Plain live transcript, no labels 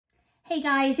Hey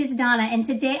guys, it's Donna, and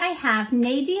today I have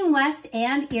Nadine West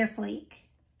and Earfleek.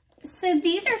 So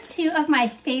these are two of my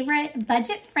favorite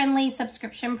budget-friendly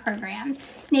subscription programs.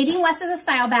 Nadine West is a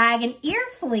style bag, and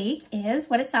Earfleek is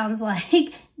what it sounds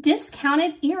like,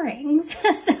 discounted earrings.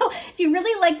 So if you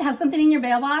really like to have something in your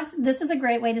mailbox, this is a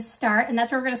great way to start, and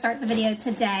that's where we're going to start the video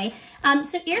today.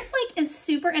 So Earfleek is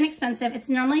super inexpensive. It's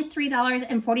normally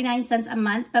 $3.49 a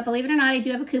month, but believe it or not, I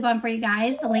do have a coupon for you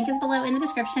guys. The link is below in the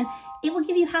description. It will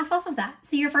give you half off of that.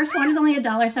 So your first one is only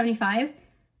 $1.75.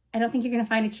 I don't think you're gonna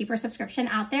find a cheaper subscription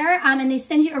out there. And they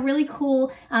send you a really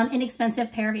cool,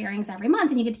 inexpensive pair of earrings every month,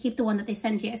 and you get to keep the one that they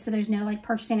send you. So there's no like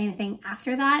purchasing anything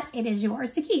after that. It is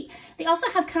yours to keep. They also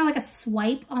have kind of like a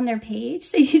swipe on their page,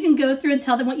 so you can go through and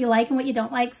tell them what you like and what you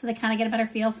don't like, so they kind of get a better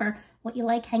feel for what you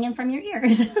like hanging from your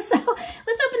ears. So let's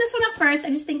open this one up first. I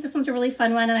just think this one's a really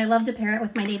fun one, and I love to pair it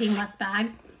with my Nadine West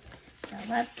bag. So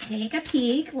let's take a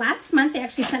peek. Last month, they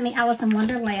actually sent me Alice in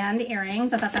Wonderland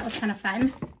earrings. I thought that was kind of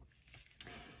fun.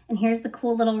 And here's the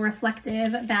cool little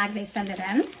reflective bag they send it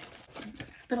in.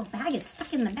 Little bag is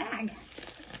stuck in the bag.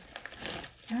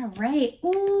 All right.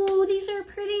 Ooh, these are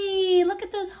pretty. Look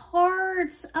at those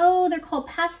hearts. Oh, they're called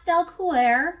pastel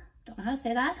coeur. Don't know how to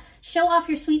say that. Show off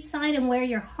your sweet side and wear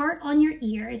your heart on your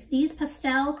ears. These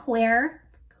pastel coeur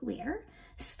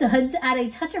studs add a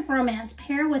touch of romance.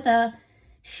 Pair with a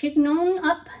chignon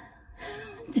up.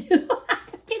 I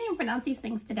can't even pronounce these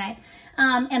things today.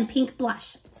 And pink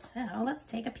blush. So let's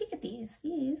take a peek at these.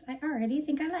 These I already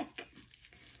think I like.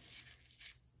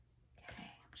 Okay,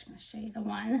 I'm just going to show you the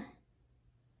one.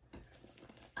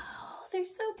 Oh, they're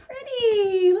so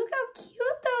pretty. Look how cute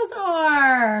those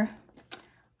are.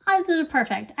 Oh, those are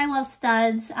perfect. I love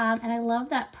studs, and I love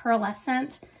that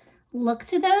pearlescent look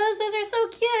to those. Those are so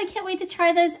cute. I can't wait to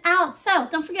try those out. So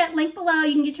don't forget, link below.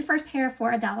 You can get your first pair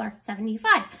for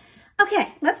 $1.75.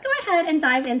 Okay, let's go ahead and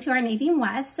dive into our Nadine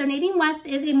West. So Nadine West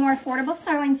is a more affordable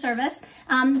styling service.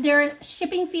 Their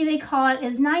shipping fee, they call it,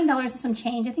 is $9 and some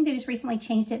change. I think they just recently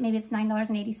changed it. Maybe it's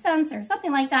 $9.80 or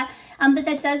something like that. But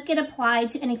that does get applied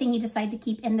to anything you decide to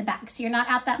keep in the bag. So you're not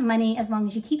out that money as long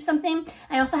as you keep something.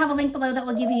 I also have a link below that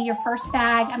will give you your first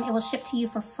bag. It will ship to you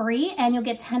for free, and you'll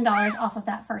get $10 off of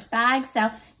that first bag. So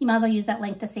you might as well use that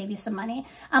link to save you some money.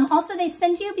 Also, they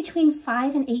send you between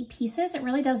 5 and 8 pieces. It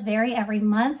really does vary every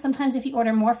month. Sometimes if you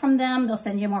order more from them, they'll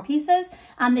send you more pieces.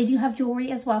 They do have jewelry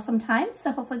as well sometimes.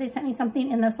 So hopefully they sent me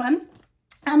something in this one.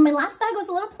 My last bag was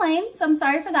a little plain, so I'm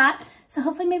sorry for that. So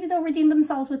hopefully maybe they'll redeem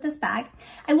themselves with this bag.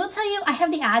 I will tell you, I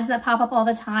have the ads that pop up all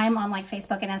the time on like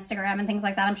Facebook and Instagram and things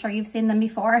like that. I'm sure you've seen them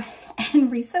before. And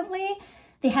recently,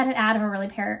 they had an ad of a really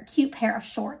cute pair of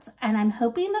shorts, and I'm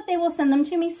hoping that they will send them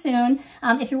to me soon.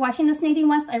 If you're watching this Nadine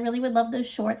West, I really would love those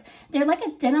shorts. They're like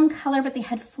a denim color, but they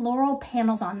had floral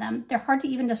panels on them. They're hard to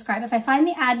even describe. If I find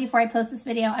the ad before I post this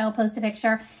video, I will post a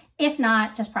picture. If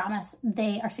not, just promise,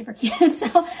 they are super cute. So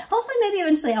hopefully maybe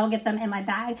eventually I'll get them in my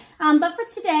bag. But for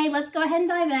today, let's go ahead and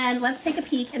dive in. Let's take a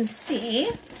peek and see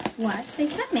what they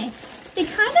sent me. They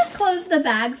kind of closed the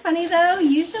bag funny though.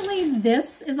 Usually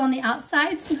this is on the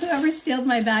outside, so whoever sealed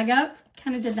my bag up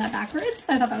kind of did that backwards.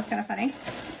 So I thought that was kind of funny.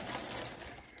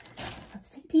 Let's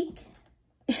take a peek.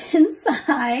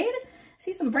 Inside,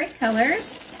 see some bright colors,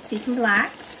 see some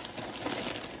blacks.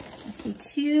 I see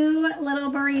 2 little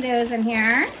burritos in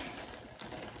here.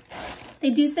 They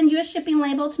do send you a shipping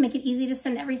label to make it easy to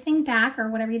send everything back or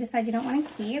whatever you decide you don't want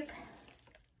to keep.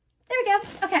 There we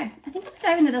go. Okay, I think I'm gonna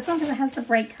dive into this one because it has the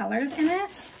bright colors in it,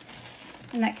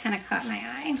 and that kind of caught my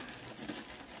eye.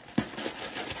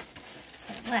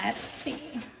 So let's see.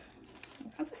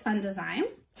 That's a fun design.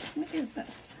 What is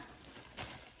this?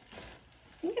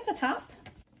 I think it's a top.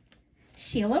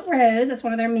 Sheila Rose, that's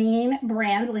one of their main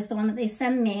brands, at least the one that they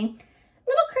send me. A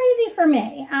little crazy for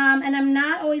me, and I'm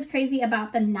not always crazy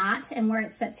about the knot and where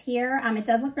it sits here. It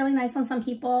does look really nice on some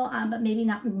people, but maybe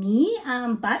not me,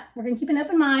 but we're gonna keep an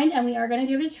open mind and we are gonna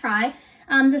give it a try.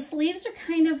 The sleeves are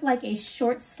kind of like a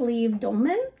short sleeve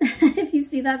dolman, if you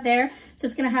see that there. So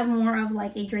it's gonna have more of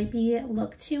like a drapey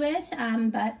look to it, but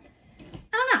I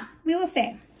don't know, we will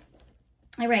see.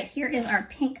 All right, here is our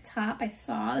pink top I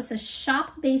saw. This is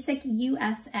Shop Basic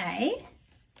USA.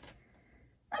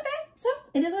 Okay, so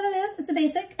it is what it is. It's a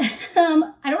basic.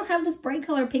 I don't have this bright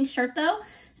color pink shirt though,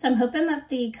 so I'm hoping that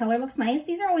the color looks nice.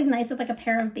 These are always nice with like a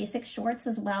pair of basic shorts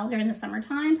as well during the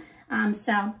summertime.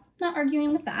 So not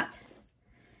arguing with that.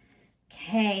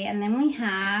 Okay, and then we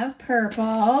have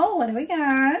purple. What do we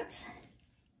got?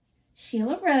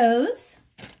 Sheila Rose.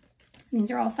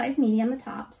 These are all size medium, the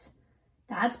tops.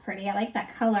 That's pretty. I like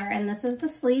that color. And this is the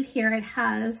sleeve here. It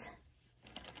has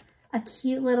a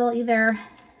cute little either, I'm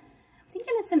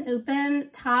thinking it's an open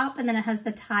top, and then it has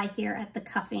the tie here at the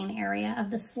cuffing area of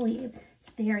the sleeve. It's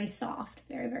very soft,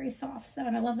 very, very soft. So,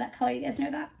 and I love that color, you guys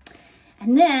know that.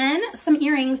 And then some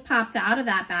earrings popped out of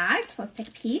that bag. So let's take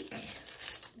a peek.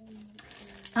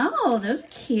 Oh, those are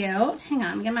cute. Hang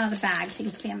on, get them out of the bag so you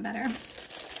can see them better.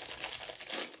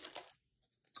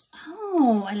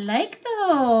 Oh, I like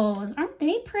those. Aren't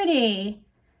they pretty?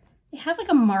 They have like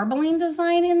a marbling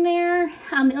design in there.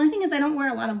 The only thing is I don't wear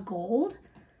a lot of gold,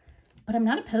 but I'm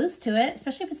not opposed to it,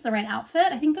 especially if it's the right outfit.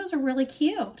 I think those are really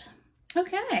cute.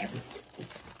 Okay.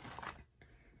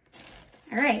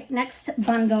 All right, next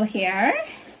bundle here.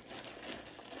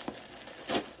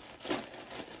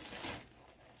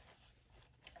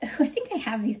 Oh, I think I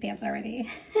have these pants already.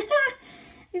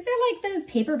 These are like those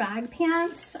paper bag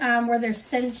pants where they're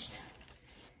cinched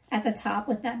at the top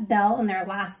with that belt and they're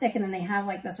elastic, and then they have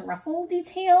like this ruffle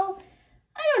detail.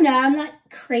 I don't know, I'm not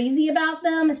crazy about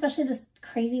them, especially this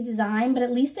crazy design, but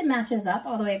at least it matches up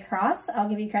all the way across. I'll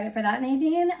give you credit for that,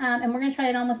 Nadine. And we're gonna try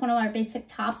it on with one of our basic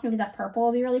tops. Maybe that purple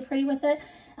will be really pretty with it.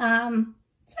 So I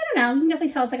don't know, you can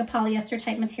definitely tell it's like a polyester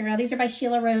type material. These are by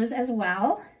Sheila Rose as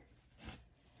well.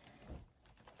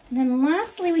 And then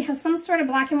lastly, we have some sort of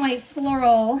black and white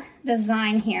floral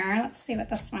design here. Let's see what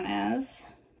this one is.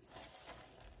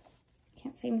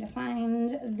 Can't seem to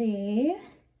find the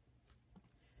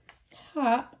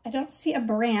top. I don't see a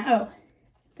brand. Oh,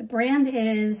 the brand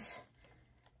is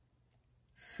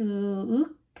Fuyukai.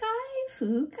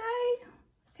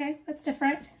 Okay, that's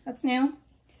different. That's new.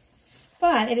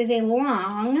 But it is a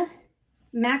long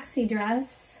maxi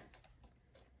dress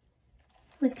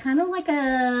with kind of like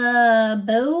a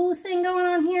bow thing going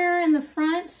on here in the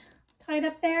front, tied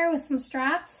up there with some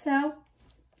straps. So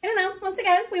I don't know. Once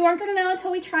again, we weren't going to know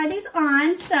until we try these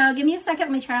on. So give me a second.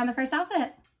 Let me try on the first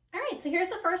outfit. All right, so here's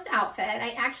the first outfit.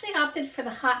 I actually opted for the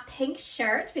hot pink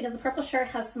shirt because the purple shirt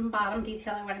has some bottom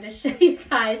detail I wanted to show you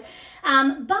guys.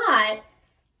 But I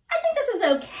think this is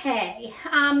okay.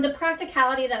 The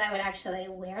practicality that I would actually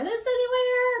wear this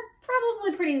anywhere,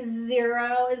 probably pretty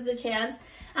zero is the chance.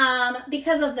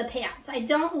 Because of the pants. I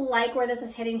don't like where this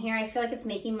is hitting here. I feel like it's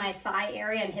making my thigh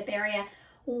area and hip area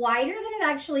wider than it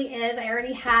actually is. I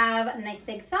already have nice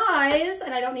big thighs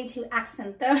and I don't need to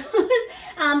accent those.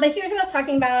 But here's what I was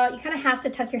talking about. You kind of have to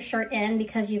tuck your shirt in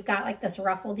because you've got like this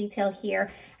ruffle detail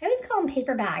here. I always call them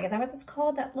paper bag. Is that what that's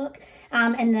called, that look?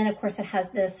 And then of course it has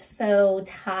this faux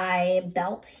tie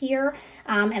belt here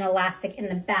and elastic in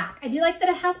the back. I do like that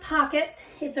it has pockets.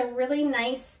 It's a really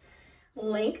nice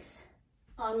length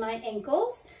on my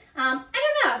ankles. I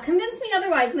don't know, convince me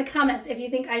otherwise in the comments if you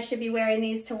think I should be wearing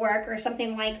these to work or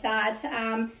something like that.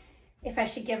 If I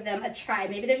should give them a try.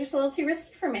 Maybe they're just a little too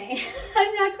risky for me.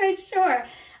 I'm not quite sure.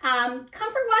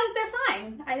 Comfort-wise, they're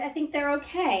fine. I think they're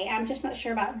okay. I'm just not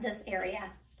sure about this area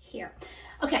here.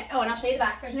 Okay, oh, and I'll show you the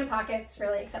back. There's no pockets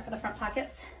really, except for the front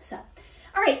pockets. So,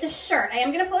 all right, the shirt. I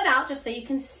am gonna pull it out just so you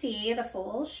can see the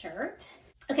full shirt.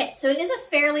 Okay, so it is a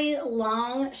fairly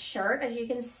long shirt, as you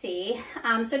can see.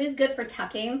 So it is good for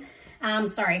tucking.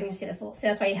 Sorry, you can see this little, see,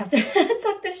 that's why you have to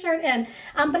tuck the shirt in.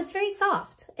 But it's very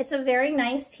soft. It's a very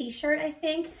nice t-shirt, I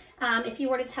think. If you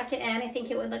were to tuck it in, I think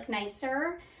it would look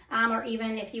nicer. Or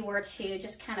even if you were to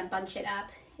just kind of bunch it up.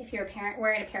 If you're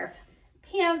wearing a pair of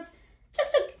pants,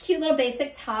 just a cute little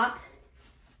basic top.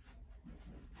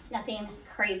 Nothing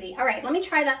crazy. All right, let me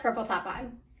try that purple top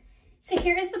on. So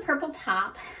here is the purple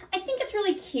top. I think it's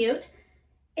really cute.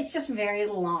 It's just very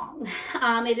long.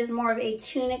 It is more of a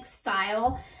tunic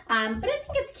style, but I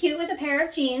think it's cute with a pair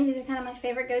of jeans. These are kind of my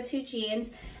favorite go-to jeans.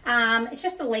 It's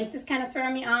just the length is kind of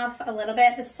throwing me off a little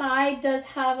bit. The side does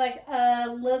have like a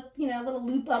loop, you know, a little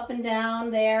loop up and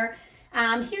down there.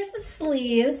 Here's the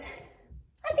sleeves.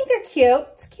 I think they're cute.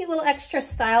 It's a cute little extra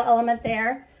style element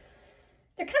there.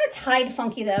 They're kind of tied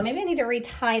funky though. Maybe I need to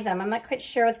retie them. I'm not quite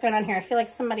sure what's going on here. I feel like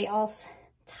somebody else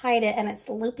tied it and it's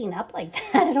looping up like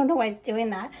that. I don't know why it's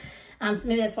doing that. So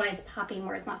maybe that's why it's popping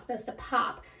where it's not supposed to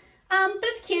pop. But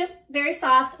it's cute, very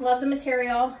soft. Love the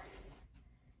material.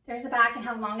 There's the back and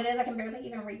how long it is. I can barely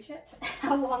even reach it,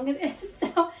 how long it is. So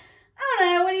I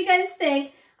don't know. What do you guys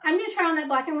think? I'm going to try on that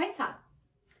black and white top.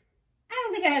 I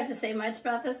don't think I have to say much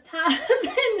about this top.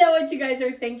 I know what you guys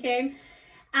are thinking.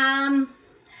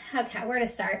 Okay, where to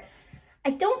start? I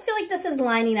don't feel like this is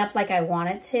lining up like I want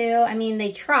it to. I mean,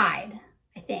 they tried,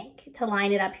 I think, to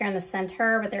line it up here in the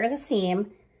center, but there is a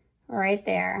seam right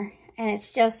there, and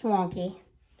it's just wonky.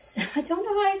 So I don't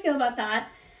know how I feel about that.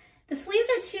 The sleeves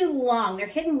are too long. They're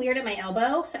hitting weird at my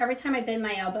elbow, so every time I bend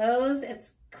my elbows,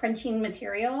 it's crunching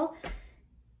material.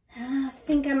 I don't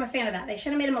think I'm a fan of that. They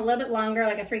should have made them a little bit longer,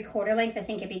 like a 3/4 length. I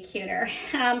think it'd be cuter.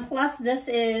 Plus, this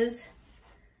is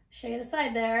show you the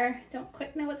side there. Don't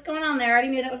quite know what's going on there. I already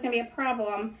knew that was gonna be a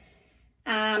problem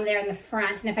there in the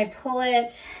front. And if I pull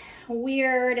it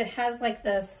weird, it has like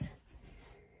this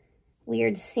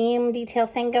weird seam detail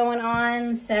thing going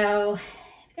on. So if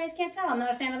you guys can't tell, I'm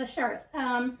not a fan of the shirt.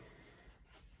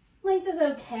 Length is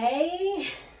okay.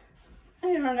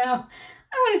 I don't know.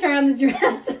 I want to try on the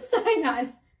dress, so hang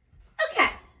on. Okay,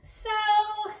 so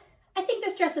I think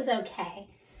this dress is okay.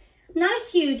 Not a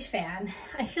huge fan.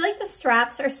 I feel like the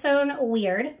straps are sewn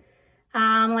weird.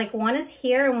 Like one is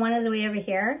here and one is way over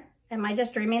here. Am I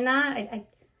just dreaming that? I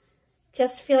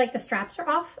just feel like the straps are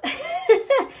off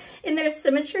in their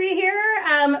symmetry here.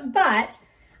 But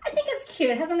I think it's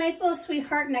cute. It has a nice little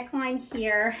sweetheart neckline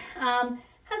here.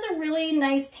 Has a really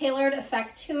nice tailored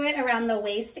effect to it around the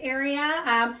waist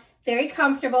area. Very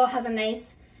comfortable, has a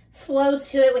nice flow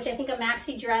to it, which I think a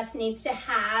maxi dress needs to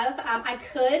have. I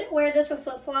could wear this with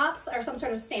flip-flops or some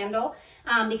sort of sandal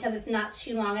because it's not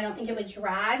too long. I don't think it would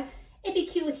drag. It'd be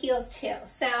cute with heels too.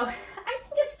 So I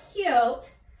think it's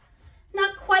cute.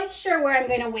 Not quite sure where I'm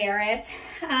going to wear it.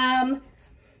 I don't know.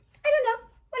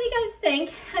 What do you guys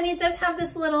think? I mean, it does have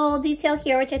this little detail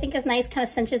here, which I think is nice, kind of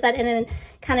cinches that in and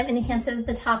kind of enhances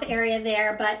the top area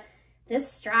there. But this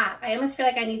strap, I almost feel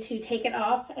like I need to take it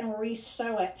off and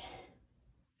re-sew it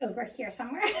over here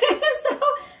somewhere. So,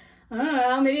 I don't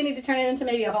know, maybe I need to turn it into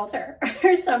maybe a halter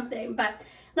or something. But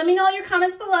let me know all your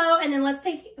comments below, and then let's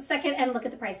take a second and look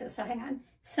at the prices. So hang on.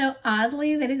 So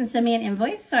oddly, they didn't send me an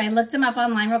invoice, so I looked them up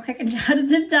online real quick and jotted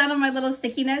them down on my little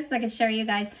sticky notes so I could show you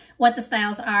guys what the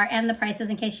styles are and the prices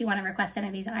in case you want to request any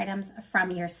of these items from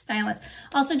your stylist.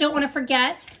 Also, don't want to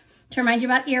forget to remind you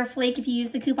about Earfleek. If you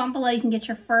use the coupon below, you can get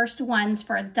your first ones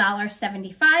for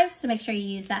 $1.75. So make sure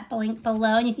you use that link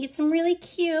below, and you can get some really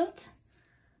cute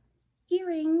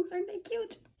earrings. Aren't they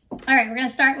cute? All right, we're going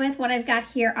to start with what I've got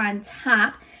here on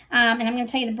top. And I'm going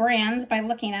to tell you the brands by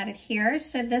looking at it here.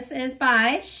 So this is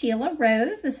by Sheila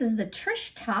Rose. This is the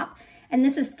Trish top, and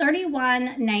this is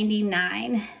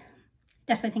 $31.99.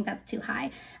 Definitely think that's too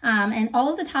high. And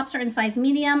all of the tops are in size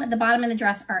medium. The bottom and the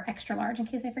dress are extra large, in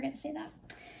case I forget to say that.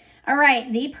 All right,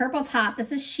 the purple top.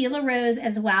 This is Sheila Rose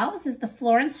as well. This is the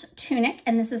Florence Tunic,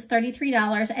 and this is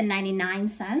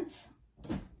 $33.99.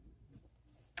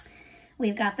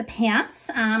 We've got the pants.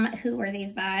 Who were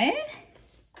these by?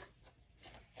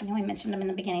 I know I mentioned them in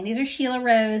the beginning. These are Sheila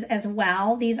Rose as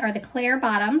well. These are the Claire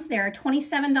bottoms. They're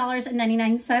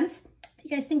 $27.99. If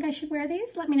you guys think I should wear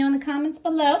these, let me know in the comments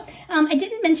below. I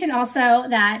didn't mention also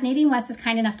that Nadine West is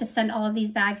kind enough to send all of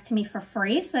these bags to me for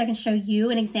free so I can show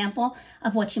you an example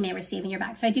of what you may receive in your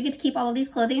bag. So I do get to keep all of these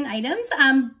clothing items,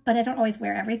 but I don't always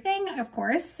wear everything, of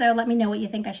course. So let me know what you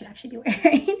think I should actually be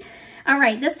wearing. All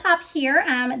right, this top here,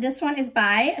 this one is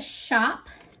by Shop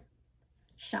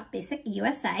Basic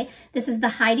USA. This is the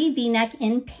Heidi V-neck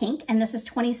in pink, and this is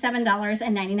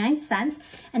 $27.99.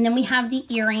 And then we have the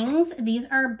earrings. These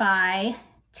are by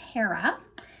Terra.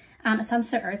 It sounds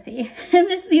so earthy.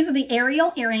 These are the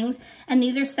Arielle earrings, and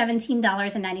these are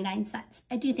 $17.99.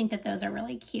 I do think that those are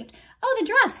really cute. Oh, the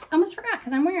dress. Almost forgot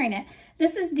because I'm wearing it.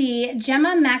 This is the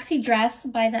Gemma Maxi dress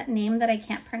by that name that I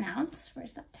can't pronounce.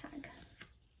 Where's that tag?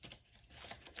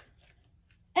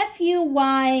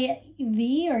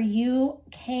 Fuyv or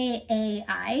Ukai,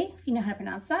 if you know how to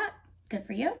pronounce that. Good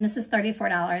for you. This is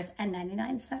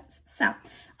 $34.99. So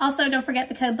also don't forget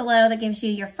the code below that gives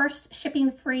you your first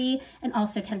shipping free and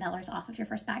also $10 off of your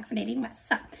first bag for Nadine West.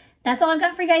 So that's all I've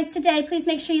got for you guys today. Please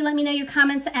make sure you let me know your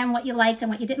comments and what you liked and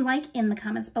what you didn't like in the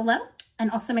comments below.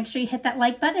 And also make sure you hit that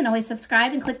like button and always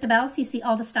subscribe and click the bell so you see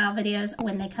all the style videos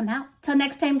when they come out. Till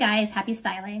next time, guys, happy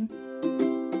styling.